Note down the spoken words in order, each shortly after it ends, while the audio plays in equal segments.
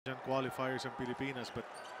qualifiers in Pilipinas, but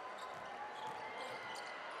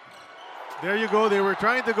there you go. They were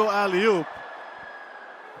trying to go alley-oop.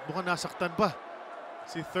 Mukhang nasaktan pa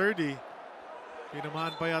si 30.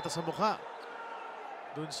 Pinamaan pa yata sa mukha.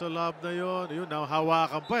 Doon sa lob na yon, yun,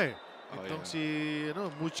 nahawakan pa eh. Itong si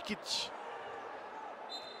Muchkic.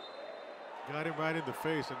 Got him right in the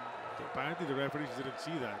face, and apparently the referees didn't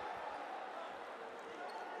see that.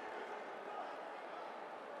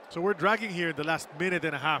 So we're dragging here the last minute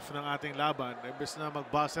and a half ng ating laban. Imbes na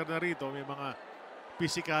mag-buzzer na rito, may mga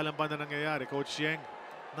pisikalan pa na nangyayari. Coach Yeng,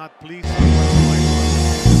 not pleased.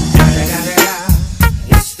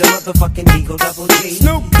 It's the motherfucking Eagle Double G.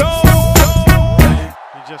 Snoop Dogg!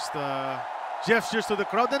 He just gestures to the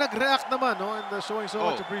crowd na nag-react naman, no? And showing so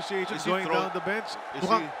much appreciation, going down the bench.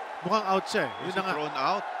 Mukhang out siya. Is he thrown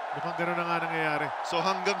out? Mukhang gano'n na nga nangyayari. So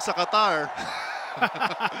hanggang sa Qatar,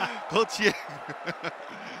 Coach Yeng,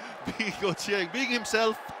 Coach Yeng, being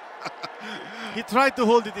himself. He tried to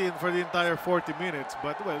hold it in for the entire 40 minutes,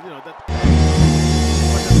 but well, you know, that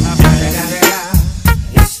wasn't happening.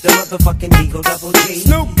 It's the motherfucking Eagle Double G.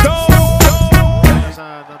 Snoop Dogg!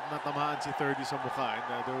 Natamaan si 30 sa mukha,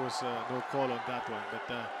 and there was no call on that one. But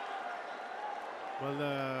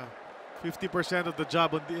well, 50% of the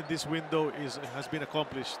job in this window has been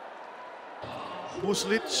accomplished.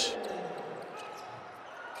 Muslic,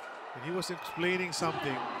 and he was explaining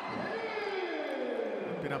something.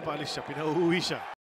 Pinapaalis siya, pinauuwi siya.